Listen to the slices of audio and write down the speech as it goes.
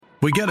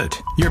We get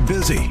it. You're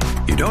busy.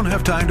 You don't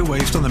have time to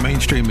waste on the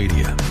mainstream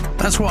media.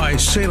 That's why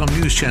Salem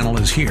News Channel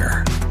is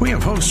here. We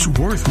have hosts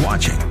worth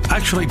watching,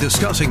 actually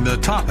discussing the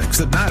topics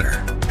that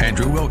matter.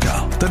 Andrew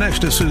Wilkow,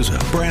 Dinesh D'Souza,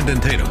 Brandon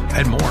Tatum,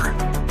 and more.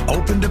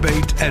 Open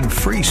debate and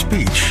free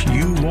speech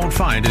you won't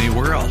find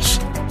anywhere else.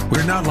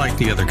 We're not like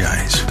the other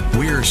guys.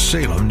 We're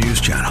Salem News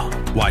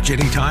Channel. Watch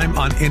anytime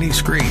on any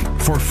screen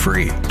for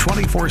free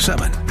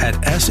 24/7 at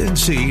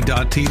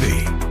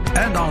snc.tv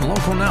and on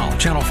Local Now,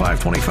 Channel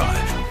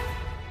 525.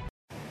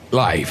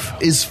 Life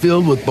is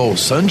filled with both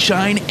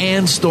sunshine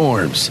and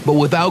storms, but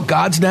without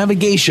God's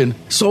navigation,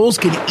 souls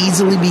can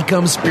easily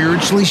become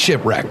spiritually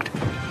shipwrecked.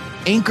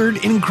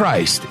 Anchored in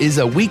Christ is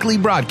a weekly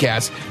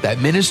broadcast that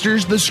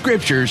ministers the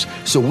scriptures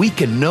so we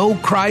can know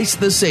Christ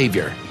the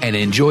Savior and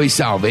enjoy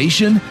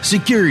salvation,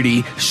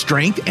 security,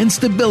 strength, and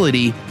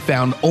stability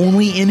found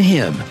only in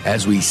Him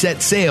as we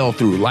set sail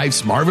through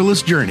life's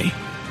marvelous journey.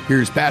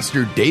 Here's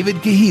Pastor David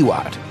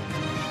Kahiwat.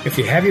 If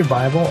you have your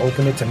Bible,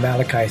 open it to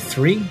Malachi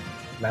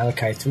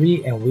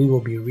 3, and we will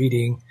be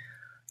reading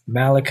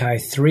Malachi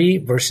 3,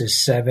 verses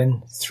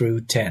 7 through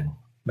 10.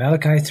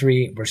 Malachi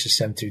 3, verses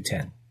 7 through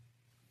 10.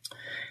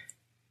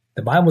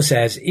 The Bible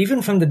says,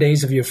 "Even from the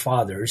days of your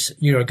fathers,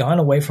 you are gone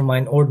away from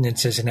mine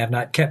ordinances and have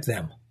not kept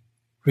them.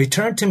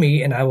 Return to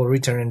me, and I will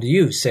return unto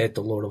you, saith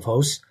the Lord of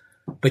hosts.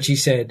 But ye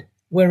said,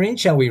 Wherein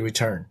shall we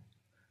return?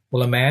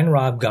 Will a man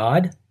rob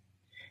God?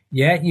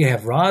 Yet ye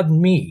have robbed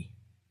me.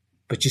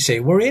 But ye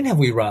say, Wherein have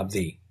we robbed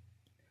thee?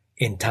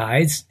 In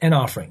tithes and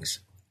offerings.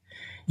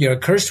 Ye are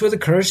cursed with a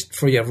curse,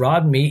 for ye have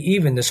robbed me,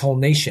 even this whole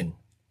nation.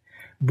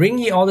 Bring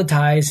ye all the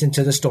tithes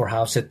into the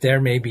storehouse, that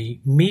there may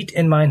be meat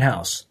in mine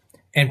house.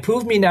 And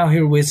prove me now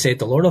herewith, saith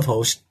the Lord of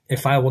hosts,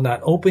 if I will not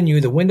open you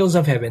the windows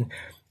of heaven,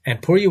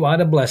 and pour you out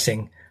a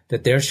blessing,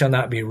 that there shall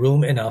not be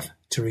room enough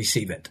to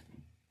receive it."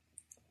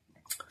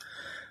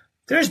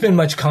 There has been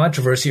much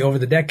controversy over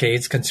the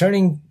decades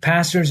concerning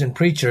pastors and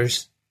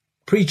preachers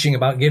preaching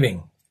about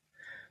giving.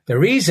 The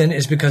reason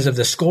is because of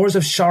the scores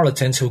of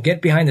charlatans who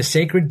get behind the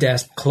sacred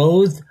desk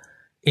clothed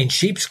in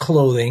sheep's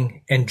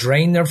clothing and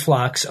drain their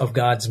flocks of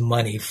God's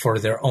money for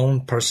their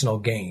own personal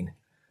gain.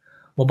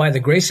 Well, by the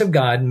grace of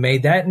God, may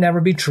that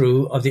never be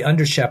true of the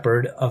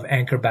under-shepherd of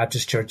Anchor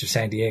Baptist Church of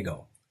San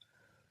Diego.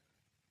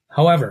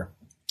 However,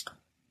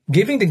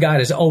 giving to God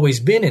has always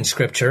been in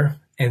Scripture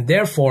and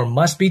therefore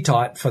must be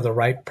taught for the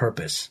right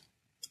purpose.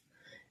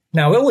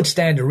 Now, it would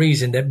stand to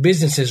reason that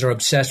businesses are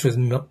obsessed with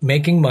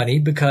making money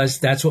because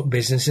that's what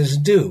businesses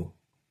do.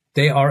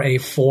 They are a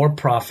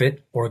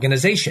for-profit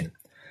organization.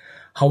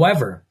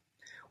 However,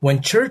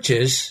 when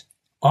churches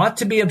ought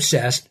to be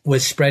obsessed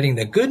with spreading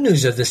the good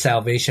news of the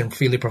salvation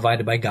freely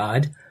provided by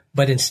God,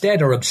 but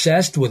instead are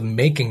obsessed with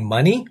making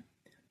money,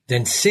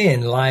 then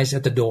sin lies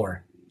at the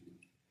door.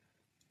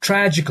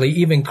 Tragically,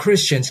 even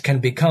Christians can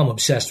become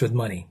obsessed with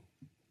money.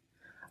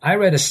 I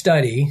read a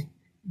study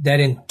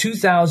that in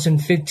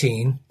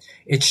 2015,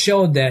 it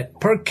showed that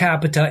per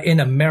capita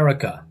in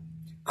America,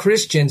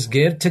 Christians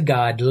give to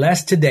God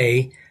less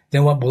today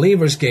than what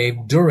believers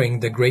gave during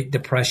the Great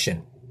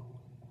Depression.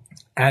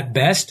 At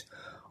best,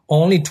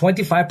 only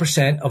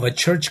 25% of a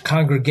church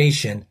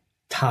congregation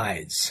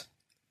tithes.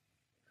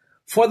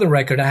 For the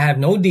record, I have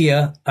no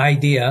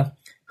idea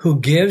who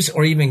gives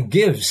or even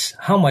gives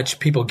how much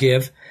people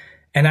give,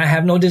 and I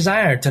have no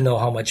desire to know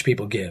how much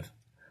people give.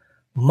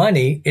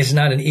 Money is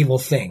not an evil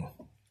thing.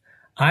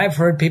 I've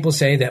heard people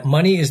say that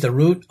money is the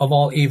root of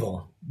all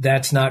evil.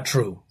 That's not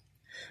true.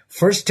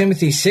 1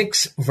 Timothy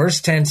 6,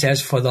 verse 10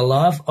 says, "For the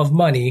love of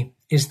money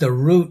is the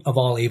root of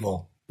all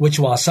evil, which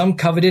while some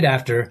coveted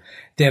after,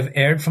 they have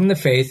erred from the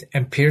faith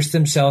and pierced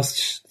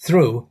themselves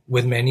through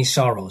with many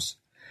sorrows."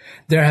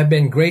 There have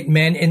been great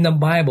men in the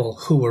Bible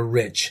who were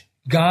rich,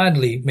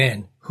 godly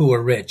men who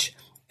were rich.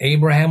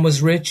 Abraham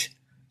was rich,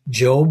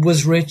 Job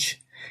was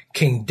rich,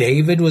 King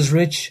David was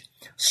rich,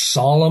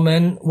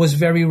 Solomon was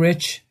very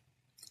rich.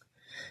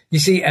 You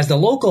see, as the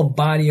local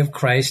body of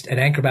Christ at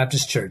Anchor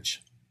Baptist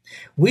Church,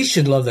 we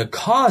should love the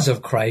cause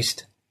of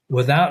Christ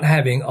without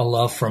having a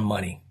love for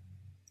money.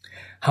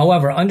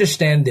 However,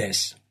 understand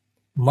this.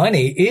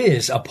 Money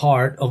is a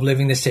part of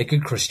living the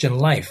sacred Christian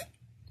life.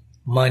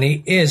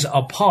 Money is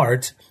a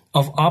part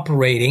of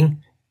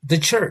operating the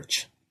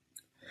church.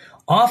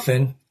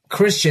 Often,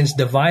 Christians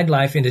divide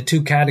life into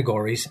two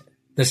categories,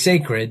 the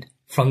sacred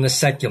from the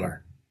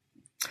secular.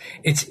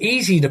 It's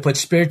easy to put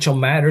spiritual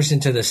matters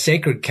into the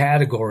sacred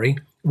category,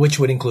 which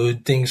would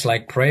include things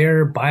like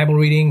prayer, Bible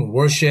reading,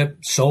 worship,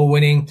 soul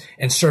winning,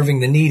 and serving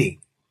the needy.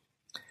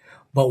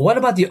 But what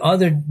about the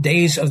other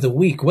days of the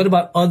week? What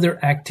about other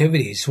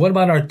activities? What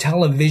about our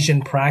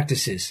television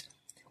practices?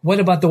 What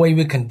about the way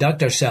we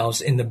conduct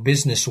ourselves in the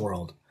business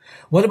world?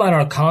 What about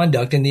our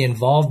conduct and the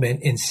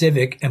involvement in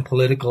civic and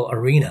political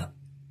arena?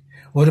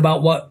 What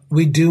about what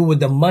we do with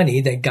the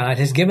money that God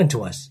has given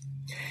to us?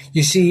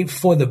 You see,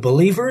 for the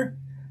believer,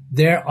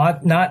 there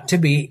ought not to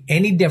be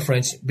any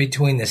difference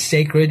between the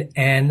sacred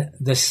and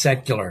the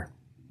secular.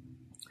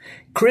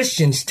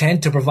 Christians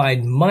tend to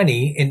divide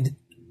money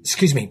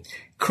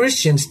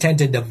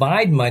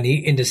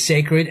into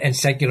sacred and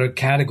secular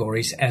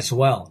categories as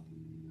well.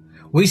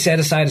 We set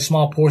aside a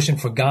small portion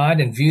for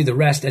God and view the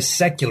rest as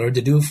secular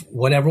to do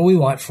whatever we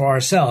want for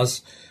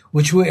ourselves,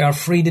 which we are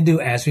free to do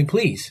as we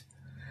please.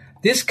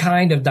 This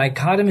kind of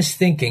dichotomous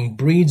thinking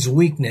breeds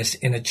weakness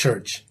in a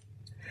church.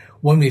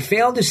 When we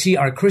fail to see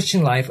our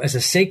Christian life as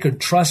a sacred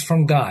trust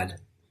from God,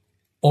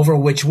 over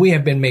which we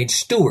have been made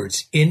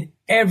stewards in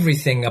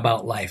everything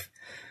about life,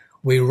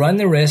 we run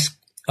the risk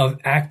of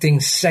acting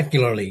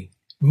secularly,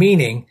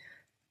 meaning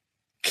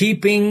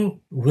keeping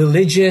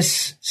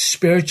religious,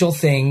 spiritual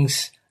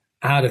things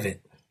out of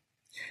it.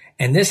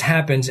 And this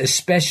happens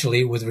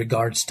especially with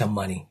regards to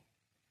money.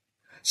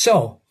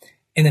 So,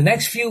 in the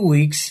next few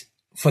weeks,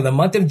 for the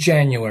month of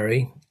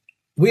January,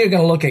 we are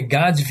going to look at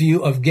God's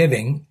view of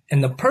giving,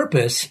 and the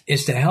purpose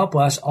is to help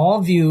us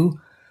all view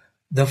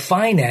the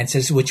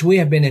finances which we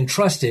have been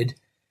entrusted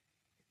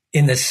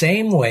in the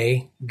same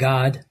way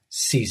God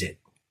sees it.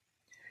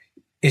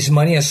 Is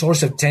money a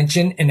source of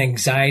tension and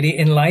anxiety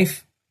in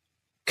life?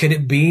 Could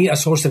it be a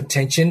source of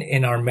tension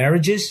in our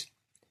marriages?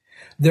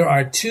 There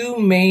are two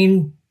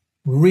main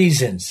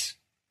reasons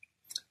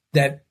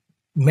that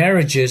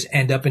marriages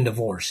end up in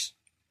divorce: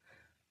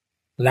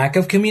 lack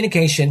of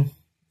communication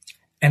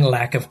and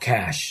lack of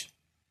cash.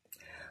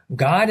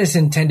 God has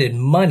intended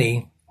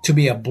money to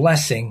be a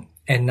blessing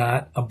and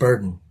not a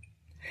burden.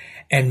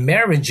 And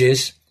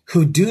marriages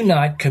who do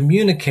not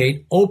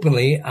communicate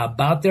openly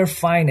about their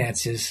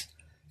finances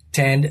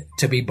tend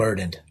to be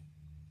burdened.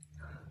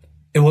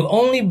 It will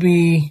only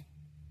be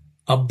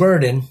a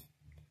burden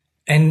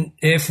and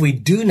if we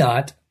do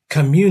not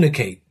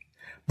communicate.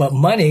 But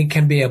money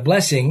can be a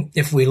blessing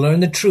if we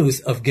learn the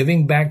truth of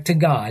giving back to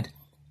God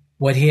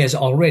what He has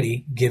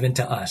already given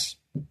to us.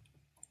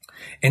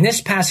 In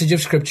this passage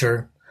of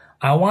Scripture,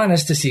 I want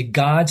us to see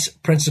God's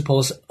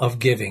principles of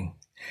giving.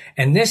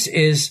 And this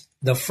is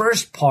the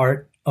first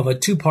part of a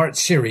two-part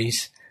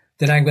series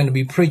that I'm going to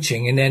be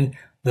preaching. And then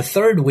the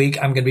third week,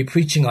 I'm going to be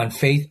preaching on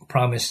faith,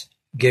 promise,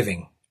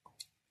 giving.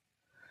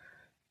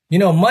 You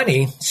know,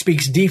 money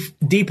speaks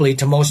deeply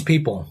to most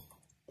people.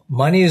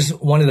 Money is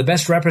one of the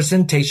best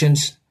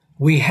representations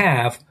we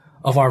have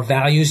of our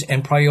values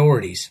and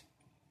priorities.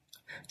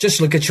 Just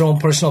look at your own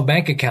personal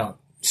bank account.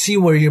 See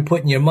where you're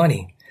putting your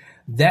money.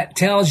 That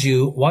tells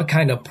you what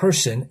kind of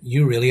person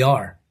you really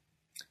are.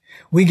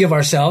 We give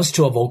ourselves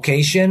to a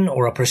vocation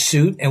or a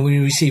pursuit, and we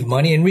receive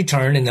money in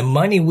return, and the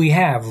money we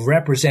have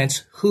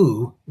represents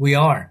who we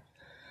are.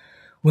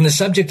 When the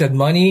subject of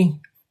money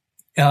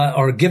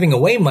or giving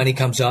away money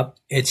comes up,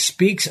 it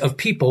speaks of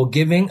people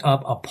giving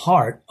up a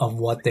part of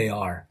what they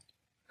are.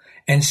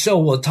 And so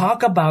we'll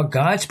talk about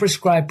God's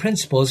prescribed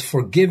principles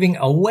for giving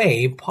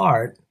away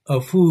part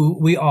of who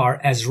we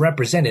are as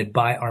represented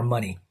by our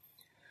money.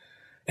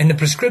 And the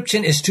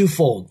prescription is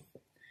twofold: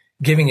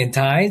 giving in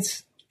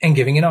tithes and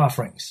giving in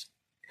offerings.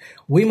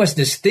 We must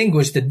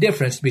distinguish the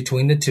difference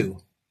between the two.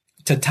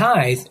 To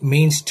tithe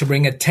means to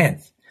bring a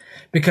tenth,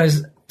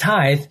 because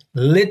tithe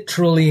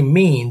literally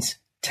means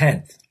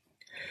tenth.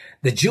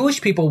 The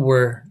Jewish people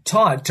were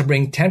taught to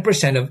bring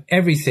 10% of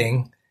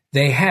everything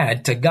they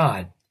had to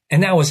God,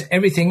 and that was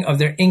everything of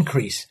their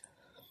increase.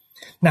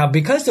 Now,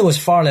 because there was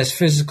far less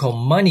physical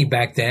money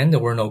back then, there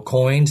were no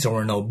coins, there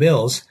were no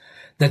bills,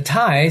 the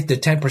tithe, the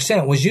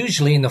 10%, was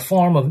usually in the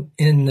form of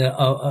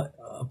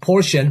a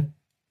portion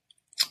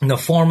in the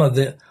form of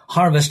the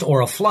harvest or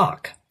a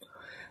flock.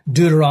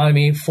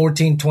 Deuteronomy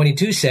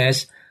 14:22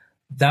 says,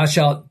 "Thou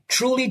shalt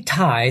truly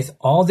tithe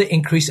all the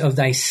increase of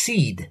thy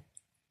seed,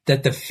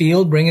 that the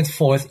field bringeth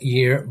forth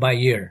year by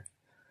year."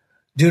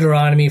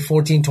 Deuteronomy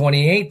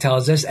 14:28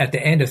 tells us, "At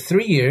the end of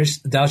 3 years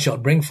thou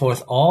shalt bring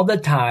forth all the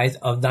tithe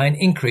of thine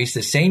increase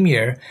the same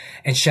year,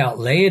 and shalt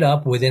lay it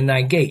up within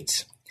thy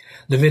gates."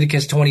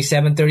 Leviticus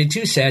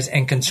 27:32 says,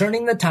 "And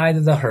concerning the tithe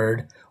of the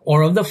herd,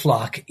 or of the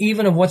flock,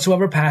 even of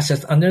whatsoever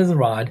passeth under the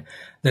rod,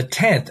 the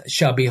 10th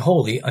shall be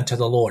holy unto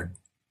the Lord."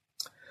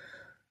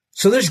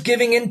 So there's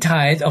giving in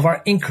tithe of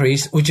our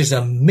increase, which is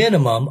a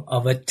minimum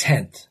of a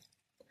 10th.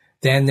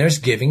 Then there's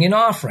giving in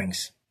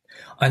offerings.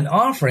 An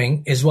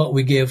offering is what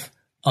we give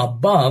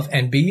above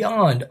and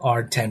beyond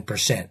our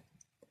 10%.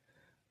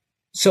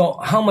 So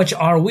how much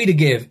are we to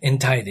give in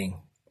tithing?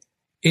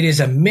 It is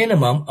a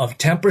minimum of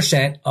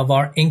 10% of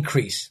our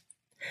increase.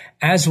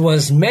 As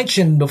was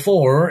mentioned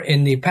before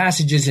in the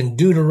passages in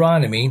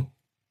Deuteronomy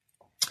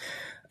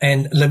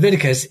and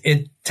Leviticus,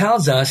 it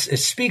tells us, it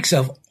speaks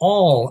of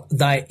all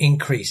thy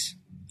increase.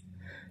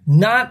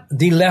 Not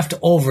the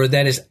leftover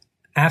that is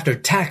after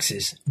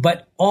taxes,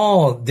 but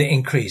all the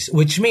increase,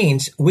 which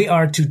means we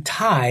are to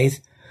tithe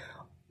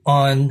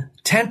on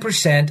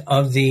 10%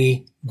 of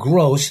the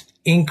gross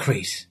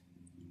increase.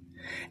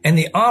 And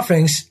the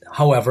offerings,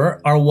 however,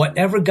 are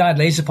whatever God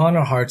lays upon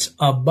our hearts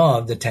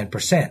above the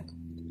 10%.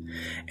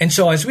 And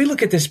so as we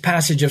look at this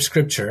passage of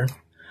Scripture,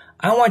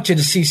 I want you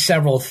to see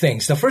several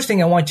things. The first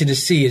thing I want you to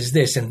see is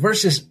this. In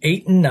verses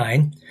 8 and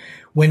 9,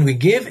 when we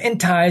give in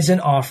tithes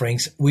and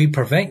offerings, we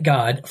prevent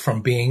God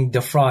from being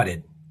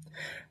defrauded.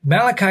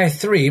 Malachi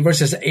 3,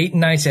 verses 8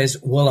 and 9 says,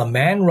 "Will a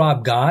man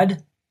rob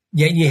God?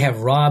 Yet ye have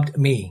robbed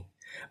me.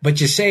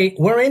 But ye say,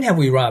 wherein have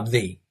we robbed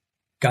thee?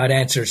 God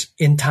answers,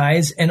 in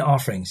tithes and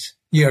offerings.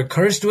 Ye are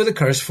cursed with a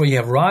curse, for ye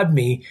have robbed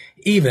me,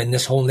 even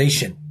this whole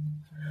nation.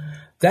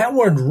 That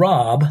word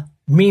rob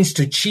means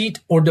to cheat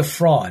or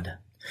defraud.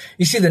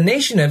 You see, the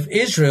nation of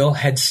Israel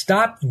had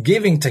stopped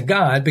giving to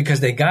God because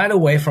they got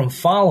away from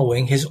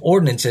following his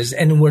ordinances.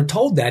 And we're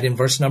told that in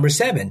verse number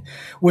 7,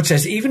 which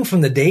says, even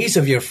from the days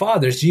of your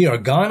fathers, ye are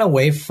gone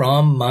away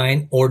from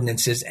mine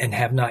ordinances and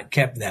have not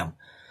kept them.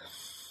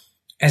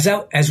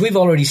 As we've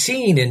already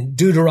seen in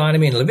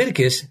Deuteronomy and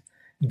Leviticus,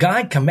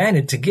 God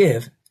commanded to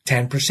give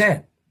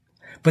 10%.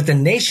 But the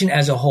nation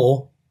as a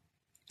whole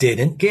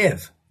didn't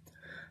give.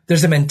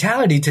 There's a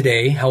mentality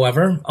today,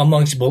 however,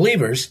 amongst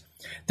believers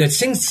that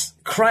since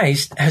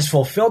Christ has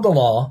fulfilled the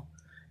law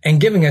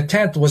and giving a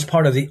tenth was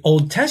part of the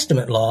Old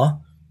Testament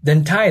law,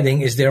 then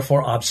tithing is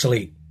therefore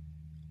obsolete.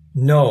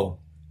 No,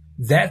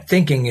 that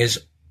thinking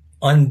is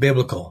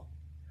unbiblical.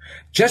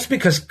 Just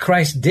because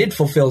Christ did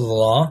fulfill the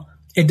law,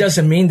 it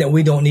doesn't mean that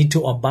we don't need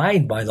to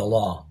abide by the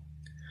law.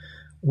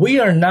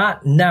 We are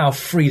not now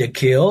free to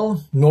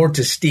kill, nor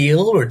to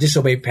steal or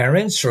disobey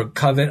parents or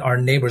covet our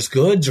neighbor's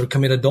goods or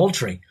commit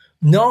adultery.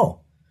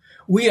 No.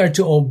 We are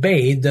to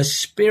obey the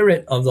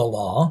spirit of the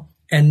law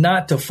and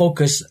not to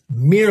focus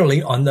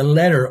merely on the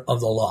letter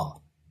of the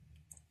law.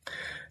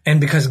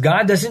 And because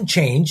God doesn't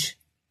change,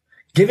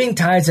 giving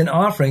tithes and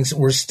offerings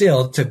were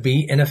still to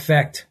be in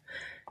effect.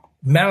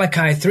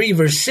 Malachi 3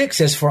 verse 6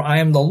 says, for I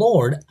am the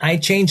Lord, I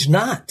change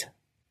not.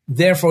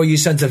 Therefore you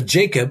sons of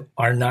Jacob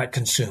are not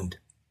consumed.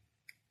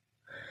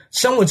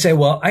 Some would say,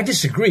 well, I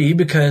disagree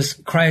because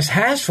Christ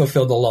has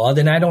fulfilled the law,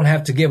 then I don't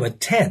have to give a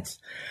tenth.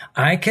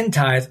 I can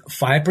tithe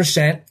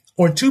 5%.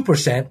 Or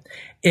 2%,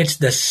 it's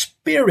the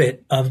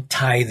spirit of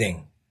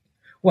tithing.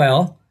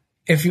 Well,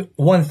 if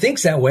one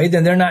thinks that way,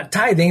 then they're not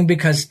tithing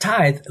because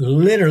tithe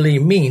literally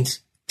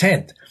means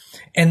tenth.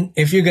 And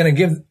if you're going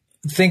to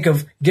think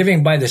of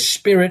giving by the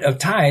spirit of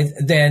tithe,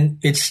 then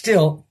it's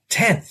still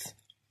tenth.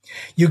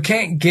 You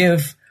can't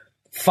give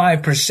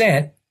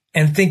 5%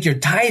 and think you're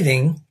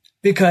tithing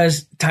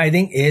because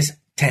tithing is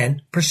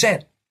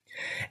 10%.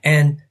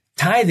 And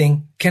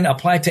tithing can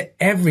apply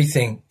to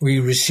everything we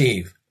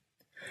receive.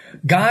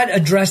 God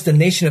addressed the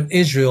nation of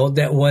Israel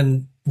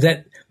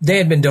that they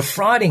had been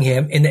defrauding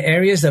him in the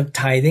areas of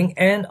tithing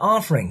and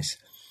offerings.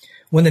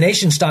 When the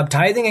nation stopped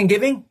tithing and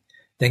giving,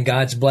 then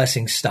God's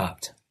blessing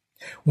stopped.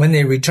 When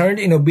they returned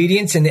in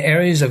obedience in the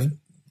areas of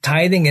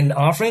tithing and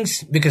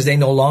offerings because they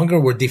no longer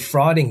were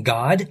defrauding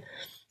God,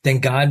 then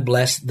God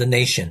blessed the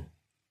nation.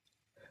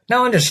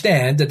 Now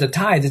understand that the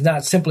tithe is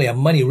not simply a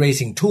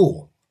money-raising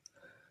tool,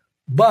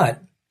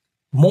 but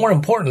more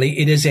importantly,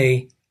 it is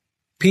a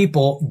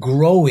people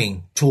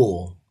growing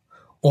tool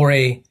or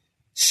a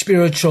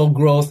spiritual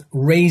growth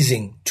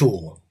raising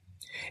tool.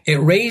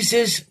 It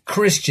raises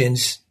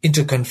Christians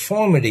into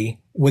conformity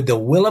with the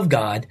will of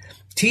God,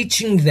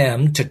 teaching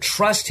them to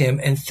trust him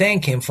and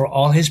thank him for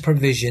all his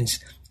provisions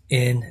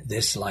in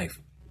this life.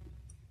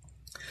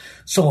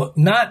 So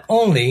not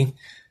only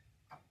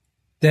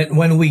that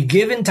when we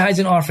give in tithes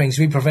and offerings,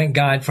 we prevent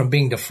God from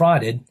being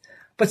defrauded,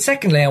 but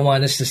secondly, I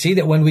want us to see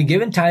that when we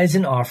give in tithes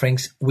and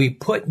offerings, we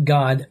put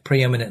God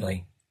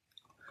preeminently.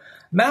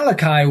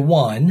 Malachi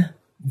 1,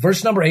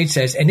 verse number 8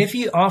 says, and if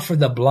ye offer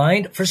the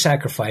blind for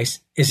sacrifice,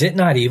 is it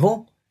not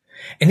evil?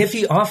 And if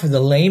ye offer the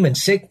lame and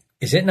sick,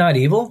 is it not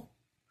evil?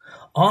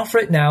 Offer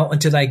it now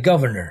unto thy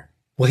governor.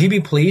 Will he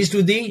be pleased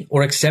with thee,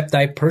 or accept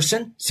thy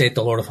person, saith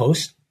the Lord of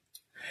hosts?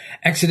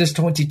 Exodus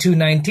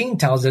 22:19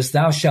 tells us,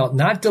 thou shalt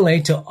not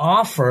delay to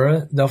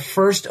offer the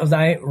first of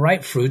thy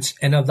ripe fruits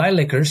and of thy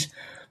liquors,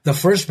 the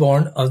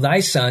firstborn of thy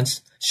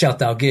sons shalt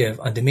thou give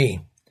unto me.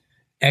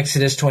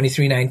 Exodus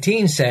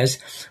 23:19 says,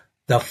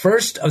 the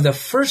first of the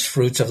first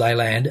fruits of thy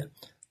land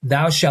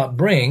thou shalt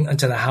bring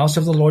unto the house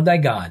of the Lord thy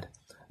God.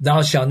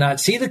 Thou shalt not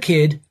see the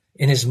kid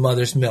in his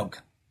mother's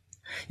milk.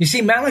 You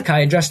see,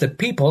 Malachi addressed the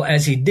people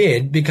as he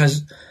did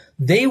because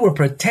they were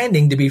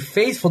pretending to be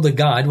faithful to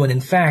God when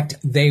in fact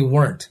they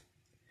weren't.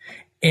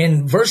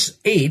 In verse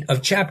 8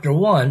 of chapter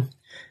 1,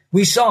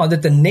 we saw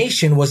that the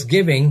nation was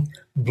giving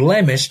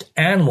blemished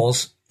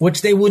animals,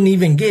 which they wouldn't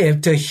even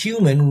give to a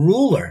human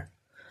ruler.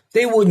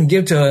 They wouldn't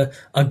give to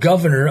a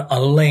governor a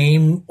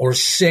lame or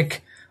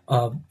sick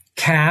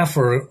calf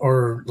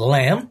or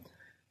lamb.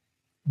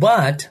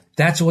 But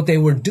that's what they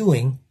were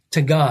doing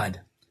to God.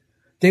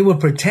 They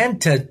would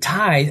pretend to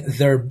tithe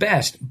their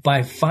best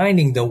by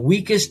finding the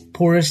weakest,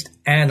 poorest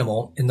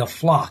animal in the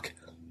flock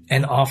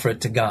and offer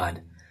it to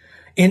God.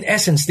 In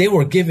essence, they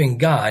were giving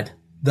God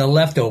the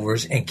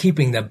leftovers and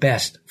keeping the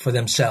best for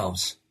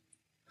themselves.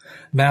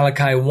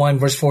 Malachi 1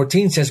 verse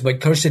 14 says,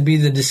 but cursed be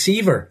the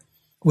deceiver,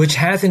 which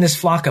hath in his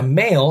flock a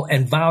male,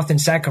 and voweth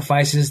and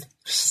sacrifices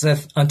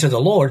unto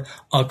the Lord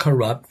a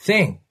corrupt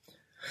thing.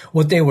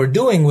 What they were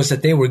doing was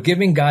that they were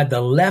giving God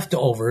the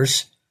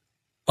leftovers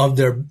of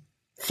their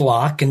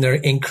flock and their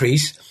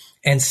increase,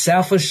 and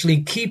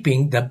selfishly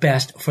keeping the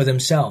best for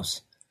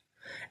themselves.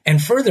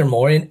 And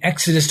furthermore, in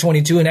Exodus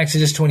 22 and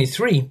Exodus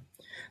 23,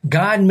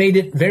 God made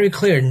it very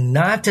clear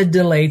not to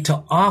delay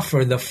to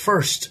offer the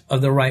first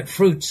of the ripe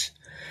fruits.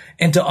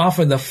 and to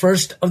offer the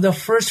first of the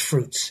first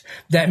fruits.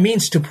 That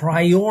means to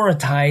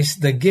prioritize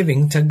the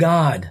giving to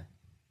God.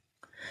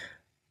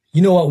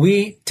 You know what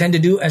we tend to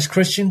do as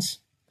Christians?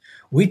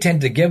 We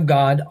tend to give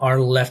God our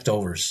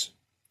leftovers.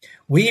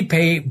 We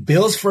pay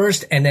bills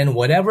first, and then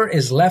whatever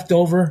is left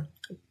over,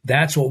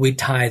 that's what we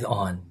tithe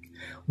on.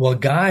 Well,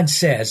 God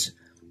says,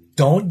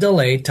 don't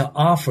delay to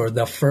offer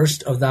the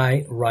first of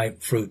thy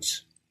ripe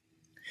fruits.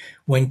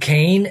 When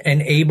Cain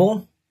and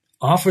Abel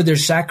offered their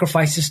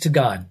sacrifices to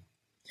God,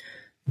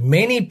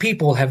 many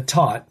people have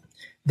taught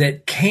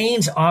that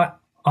Cain's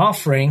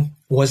offering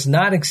was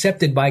not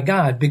accepted by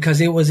God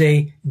because it was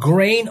a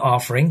grain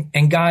offering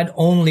and God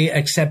only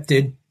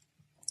accepted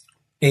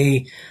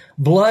a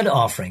blood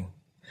offering.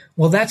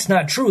 Well, that's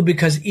not true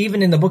because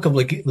even in the book of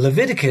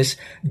Leviticus,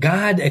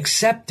 God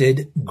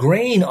accepted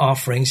grain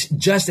offerings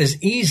just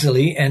as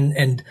easily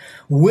and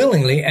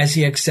willingly as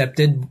he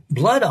accepted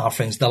blood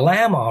offerings, the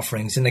lamb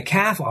offerings and the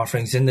calf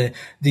offerings and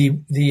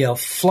the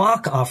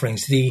flock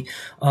offerings, the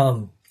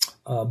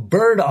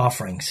bird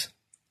offerings.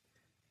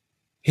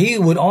 He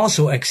would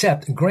also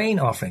accept grain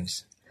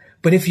offerings.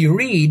 But if you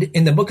read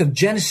in the book of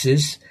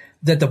Genesis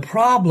that the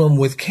problem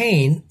with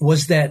Cain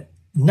was that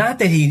not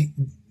that he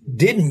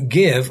didn't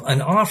give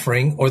an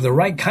offering or the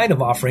right kind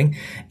of offering,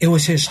 it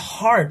was his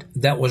heart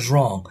that was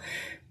wrong.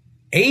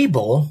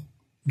 Abel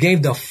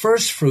gave the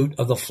first fruit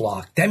of the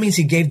flock. That means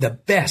he gave the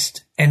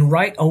best, and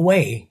right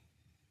away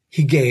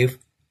he gave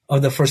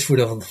of the first fruit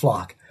of the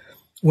flock.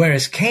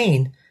 Whereas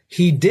Cain,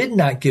 he did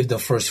not give the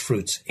first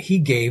fruits. He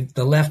gave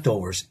the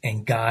leftovers,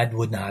 and God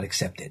would not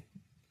accept it.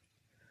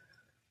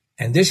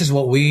 And this is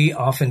what we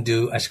often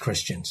do as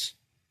Christians.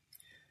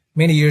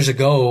 Many years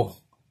ago,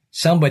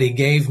 somebody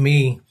gave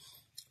me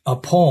a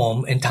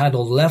poem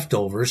entitled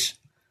Leftovers,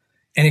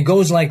 and it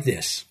goes like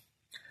this.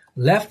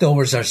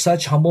 Leftovers are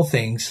such humble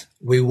things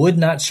we would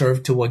not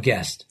serve to a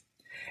guest,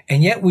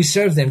 and yet we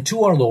serve them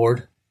to our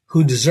Lord,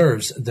 who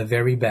deserves the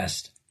very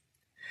best.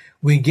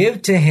 We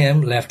give to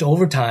him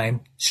leftover time,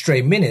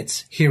 stray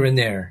minutes here and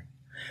there.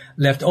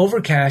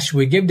 Leftover cash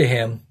we give to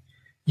him,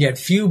 yet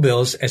few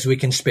bills as we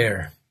can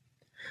spare.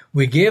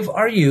 We give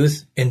our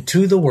youth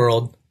into the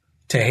world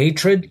to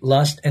hatred,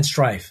 lust, and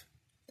strife.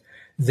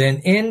 Then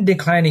in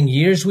declining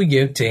years we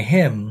give to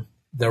him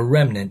the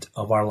remnant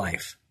of our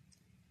life.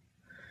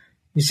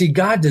 You see,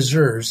 God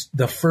deserves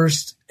the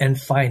first and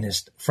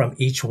finest from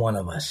each one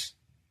of us.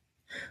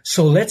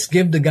 So let's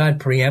give to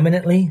God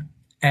preeminently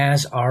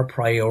as our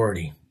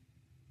priority.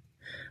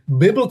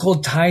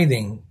 Biblical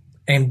tithing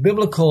and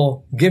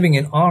biblical giving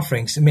and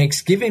offerings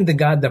makes giving to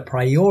God the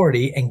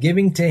priority and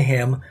giving to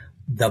him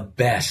the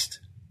best.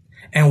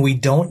 And we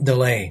don't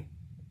delay.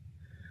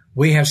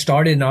 We have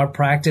started in our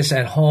practice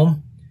at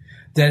home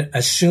that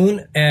as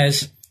soon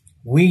as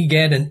we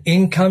get an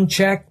income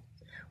check,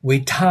 we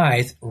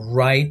tithe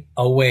right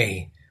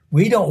away.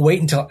 We don't wait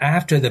until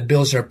after the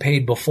bills are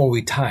paid before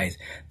we tithe.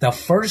 The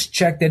first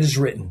check that is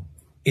written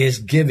is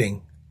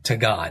giving to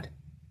God.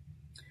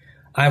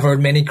 I've heard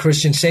many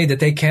Christians say that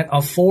they can't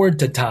afford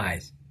to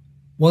tithe.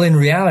 Well, in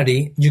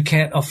reality, you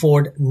can't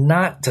afford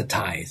not to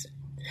tithe.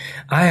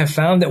 I have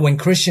found that when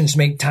Christians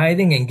make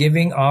tithing and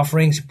giving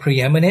offerings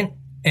preeminent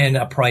and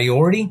a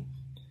priority,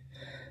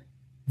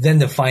 then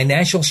the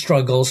financial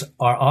struggles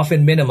are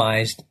often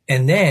minimized,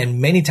 and then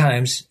many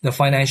times the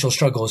financial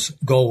struggles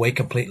go away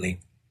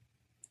completely.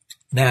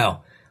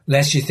 Now,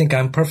 lest you think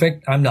I'm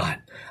perfect, I'm not.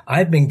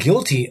 I've been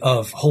guilty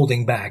of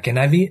holding back,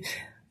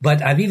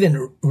 but I've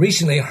even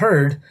recently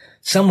heard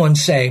someone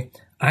say,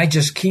 I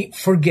just keep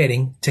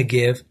forgetting to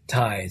give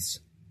tithes.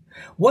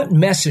 What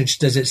message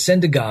does it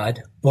send to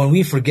God when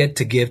we forget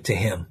to give to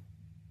him?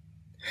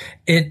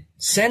 It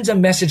sends a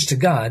message to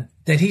God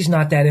that he's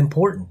not that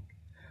important.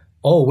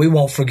 Oh, we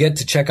won't forget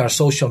to check our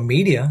social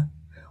media.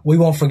 We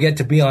won't forget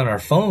to be on our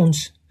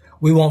phones.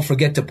 We won't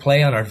forget to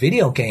play on our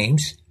video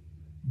games.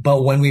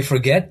 But when we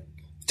forget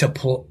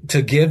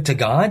to give to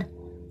God,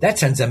 that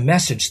sends a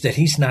message that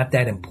he's not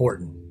that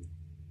important.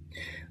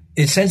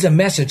 It sends a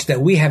message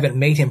that we haven't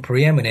made him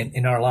preeminent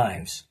in our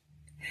lives.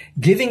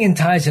 Giving in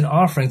tithes and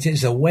offerings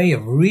is a way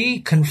of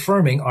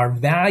reconfirming our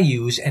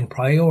values and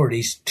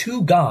priorities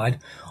to God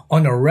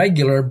on a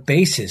regular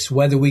basis,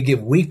 whether we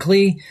give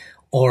weekly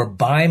or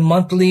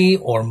bi-monthly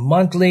or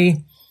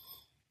monthly.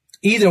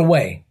 Either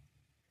way,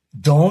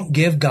 don't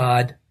give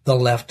God the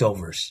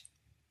leftovers.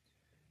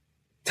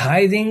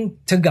 Tithing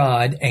to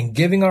God and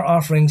giving our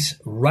offerings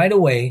right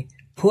away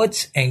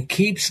puts and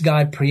keeps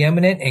God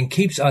preeminent and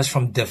keeps us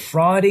from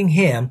defrauding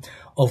him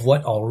of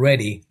what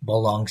already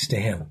belongs to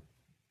him.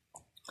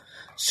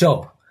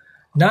 So,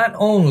 not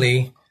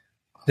only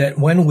that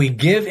when we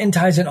give in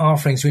tithes and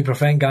offerings, we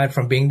prevent God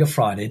from being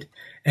defrauded,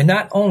 and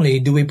not only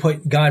do we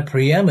put God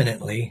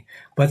preeminently,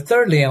 but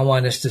thirdly, I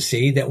want us to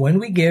see that when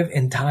we give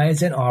in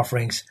tithes and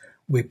offerings,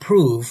 we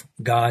prove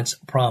God's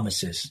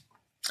promises.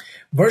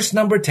 Verse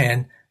number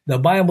 10, the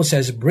Bible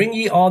says, Bring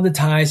ye all the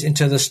tithes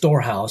into the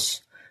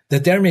storehouse,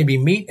 that there may be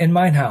meat in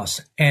mine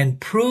house, and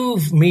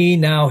prove me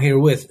now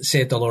herewith,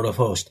 saith the Lord of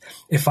hosts,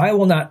 if I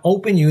will not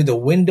open you the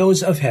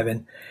windows of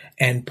heaven,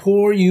 and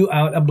pour you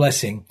out a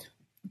blessing,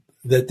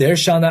 that there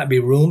shall not be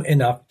room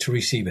enough to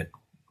receive it.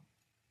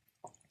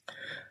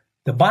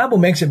 The Bible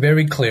makes it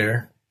very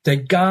clear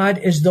that God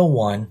is the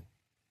one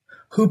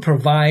who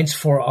provides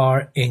for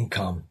our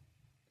income.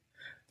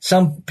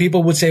 Some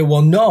people would say,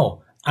 well,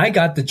 no, I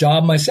got the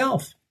job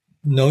myself.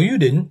 No, you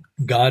didn't.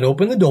 God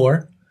opened the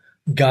door.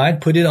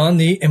 God put it on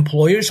the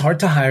employer's heart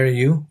to hire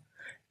you.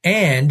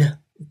 And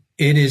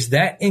it is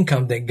that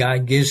income that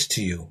God gives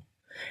to you.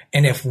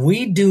 And if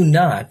we do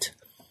not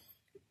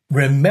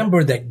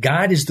remember that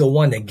God is the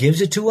one that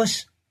gives it to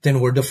us, then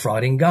we're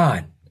defrauding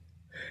God.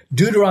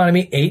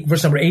 Deuteronomy 8,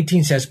 verse number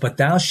 18 says, but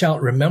thou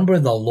shalt remember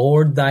the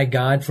Lord thy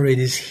God, for it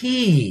is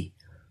he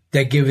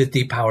that giveth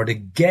thee power to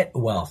get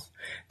wealth,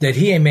 that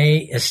he may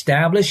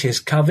establish his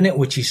covenant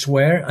which he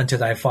sware unto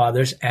thy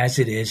fathers as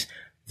it is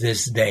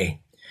this day.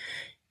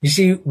 You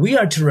see, we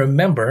are to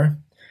remember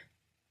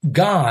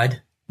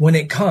God when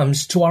it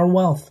comes to our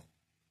wealth.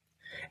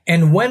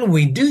 And when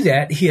we do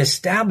that, he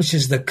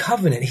establishes the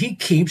covenant. He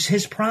keeps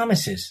his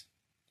promises.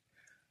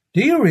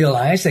 Do you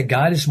realize that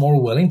God is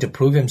more willing to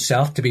prove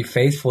himself to be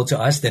faithful to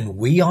us than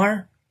we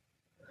are?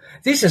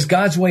 This is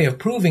God's way of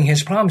proving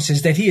his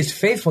promises, that he is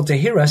faithful to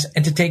hear us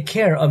and to take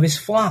care of his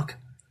flock.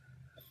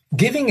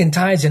 Giving in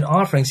tithes and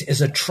offerings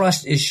is a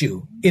trust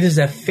issue. It is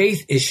a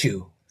faith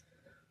issue.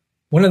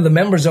 One of the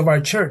members of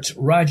our church,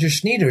 Roger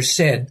Sneeder,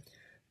 said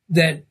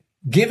that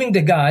giving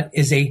to God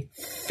is a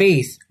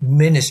faith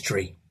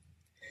ministry.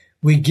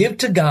 We give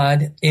to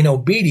God in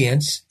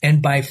obedience,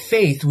 and by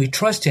faith we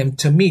trust him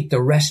to meet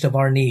the rest of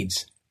our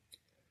needs.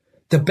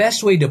 The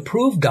best way to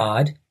prove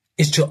God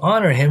is to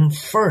honor him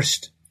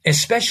first,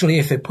 especially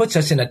if it puts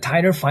us in a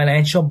tighter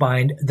financial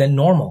bind than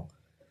normal.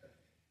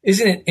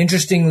 Isn't it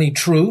interestingly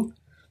true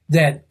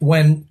that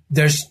when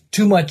there's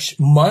too much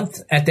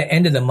month at the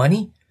end of the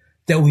money,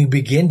 that we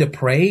begin to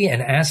pray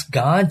and ask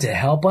God to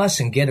help us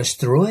and get us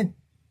through it?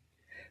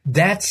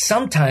 That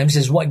sometimes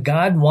is what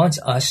God wants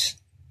us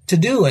to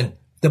do, and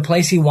the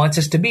place he wants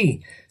us to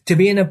be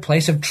in a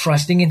place of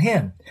trusting in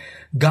him.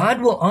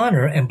 God will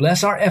honor and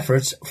bless our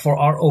efforts for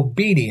our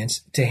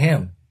obedience to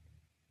him.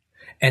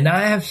 And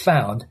I have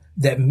found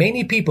that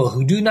many people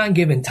who do not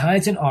give in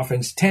tithes and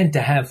offerings tend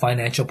to have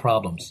financial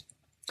problems.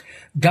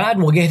 God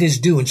will get his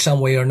due in some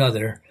way or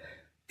another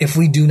if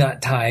we do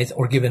not tithe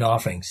or give in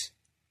offerings.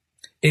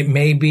 It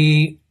may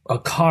be a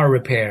car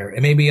repair.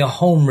 It may be a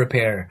home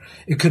repair.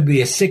 It could be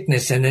a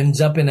sickness and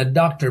ends up in a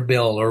doctor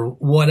bill or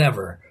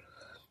whatever.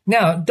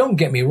 Now, don't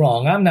get me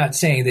wrong. I'm not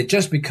saying that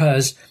just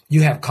because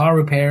you have car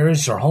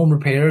repairs or home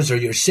repairs or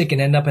you're sick and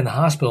end up in the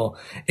hospital,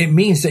 it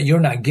means that you're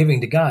not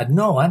giving to God.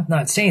 No, I'm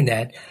not saying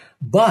that.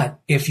 But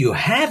if you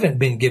haven't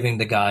been giving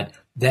to God,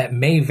 that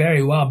may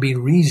very well be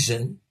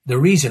the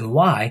reason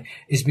why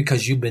is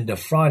because you've been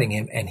defrauding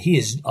him, and he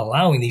is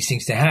allowing these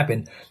things to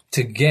happen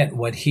to get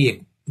what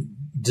he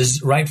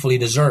rightfully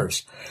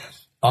deserves.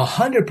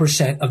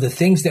 100% of the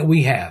things that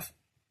we have,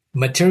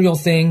 material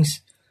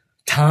things,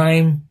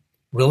 time,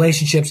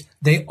 relationships,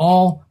 they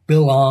all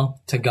belong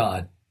to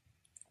God.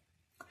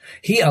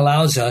 He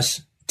allows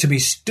us to be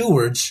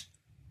stewards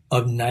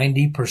of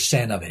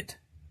 90% of it.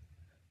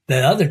 The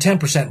other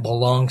 10%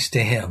 belongs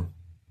to him.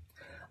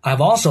 I've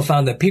also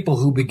found that people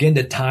who begin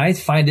to tithe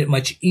find it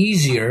much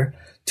easier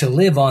to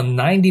live on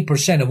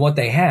 90% of what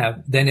they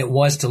have than it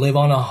was to live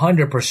on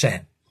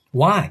 100%.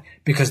 Why?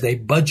 Because they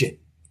budget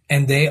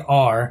and they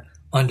are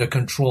under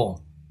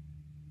control.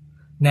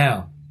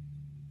 Now,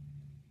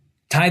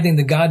 tithing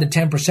to God to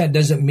 10%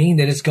 doesn't mean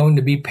that it's going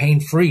to be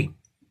pain-free.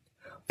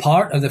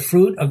 Part of the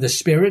fruit of the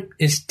Spirit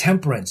is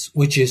temperance,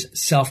 which is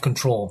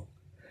self-control.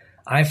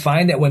 I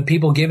find that when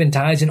people give in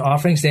tithes and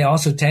offerings, they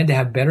also tend to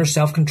have better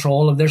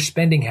self-control of their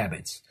spending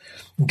habits.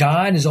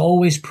 God has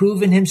always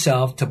proven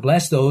himself to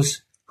bless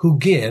those who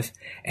give,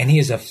 and he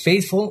is a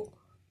faithful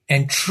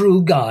and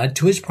true God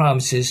to his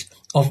promises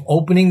of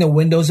opening the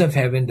windows of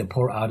heaven to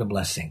pour out a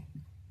blessing.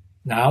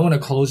 Now, I want to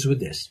close with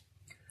this.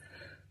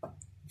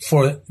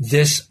 For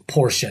this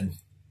portion,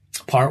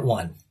 part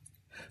 1.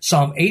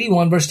 Psalm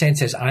 81 verse 10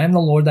 says, I am the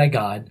Lord thy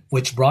God,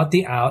 which brought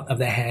thee out of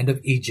the hand of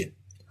Egypt.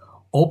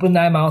 Open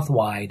thy mouth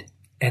wide,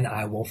 and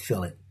I will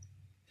fill it.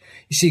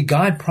 You see,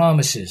 God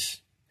promises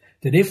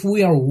that if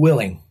we are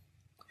willing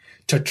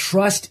to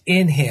trust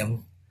in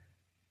him,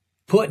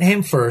 put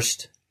him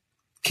first,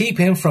 keep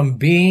him from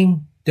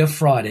being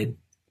defrauded,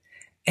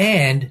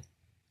 and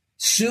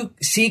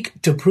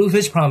seek to prove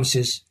his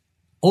promises,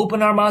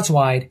 open our mouths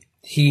wide,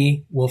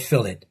 he will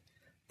fill it.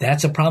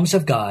 That's a promise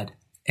of God,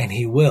 and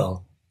he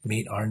will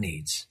meet our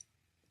needs.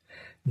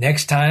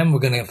 Next time, we're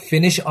going to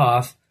finish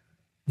off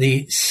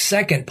the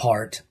second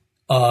part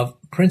of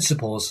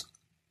principles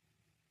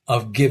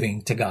of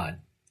giving to God.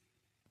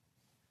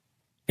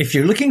 If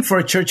you're looking for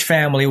a church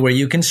family where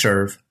you can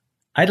serve,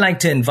 I'd like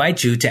to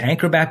invite you to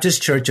Anchor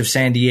Baptist Church of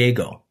San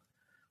Diego.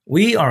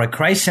 We are a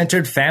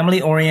Christ-centered,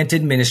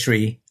 family-oriented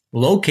ministry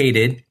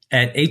located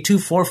at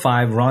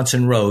 8245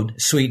 Ronson Road,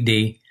 Suite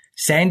D,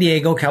 San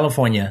Diego,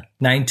 California,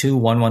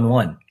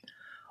 92111.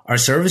 Our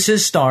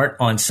services start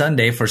on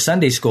Sunday for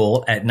Sunday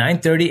school at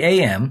 9:30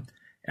 a.m.,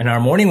 and our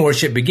morning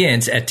worship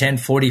begins at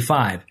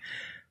 10:45.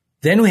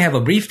 Then we have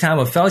a brief time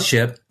of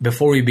fellowship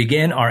before we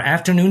begin our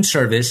afternoon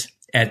service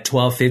at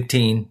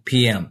 12:15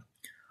 p.m.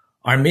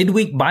 Our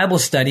midweek Bible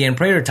study and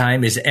prayer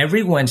time is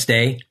every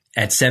Wednesday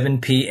at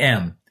 7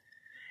 p.m.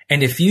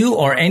 And if you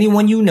or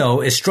anyone you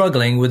know is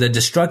struggling with a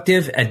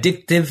destructive,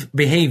 addictive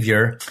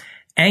behavior,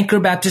 Anchor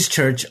Baptist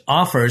Church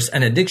offers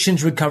an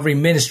addictions recovery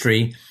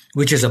ministry,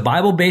 which is a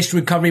Bible-based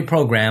recovery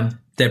program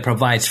that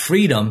provides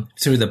freedom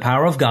through the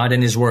power of God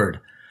and His Word.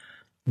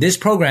 This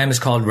program is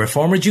called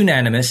Reformers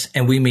Unanimous,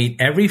 and we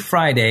meet every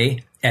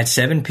Friday at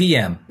 7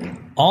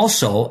 p.m.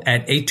 Also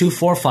at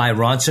 8245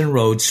 Ronson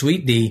Road,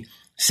 Suite D,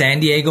 San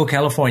Diego,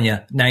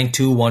 California,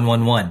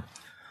 92111.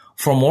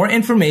 For more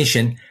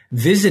information,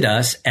 visit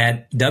us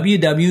at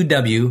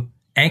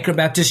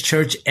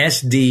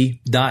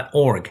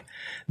www.anchorbaptistchurchsd.org.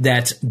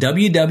 That's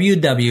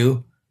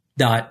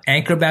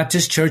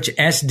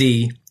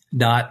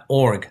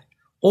www.anchorbaptistchurchsd.org.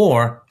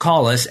 Or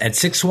call us at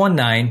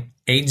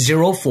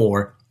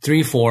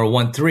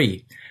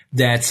 619-804-3413.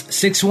 That's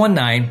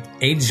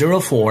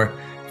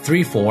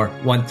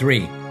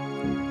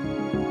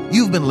 619-804-3413.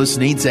 You've been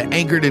listening to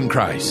Anchored in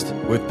Christ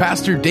with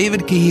Pastor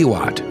David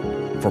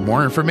Kihiwat. For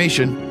more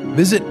information,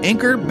 visit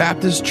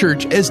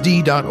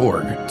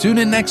anchorbaptistchurchsd.org. Tune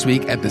in next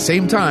week at the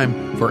same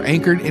time for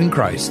Anchored in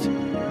Christ.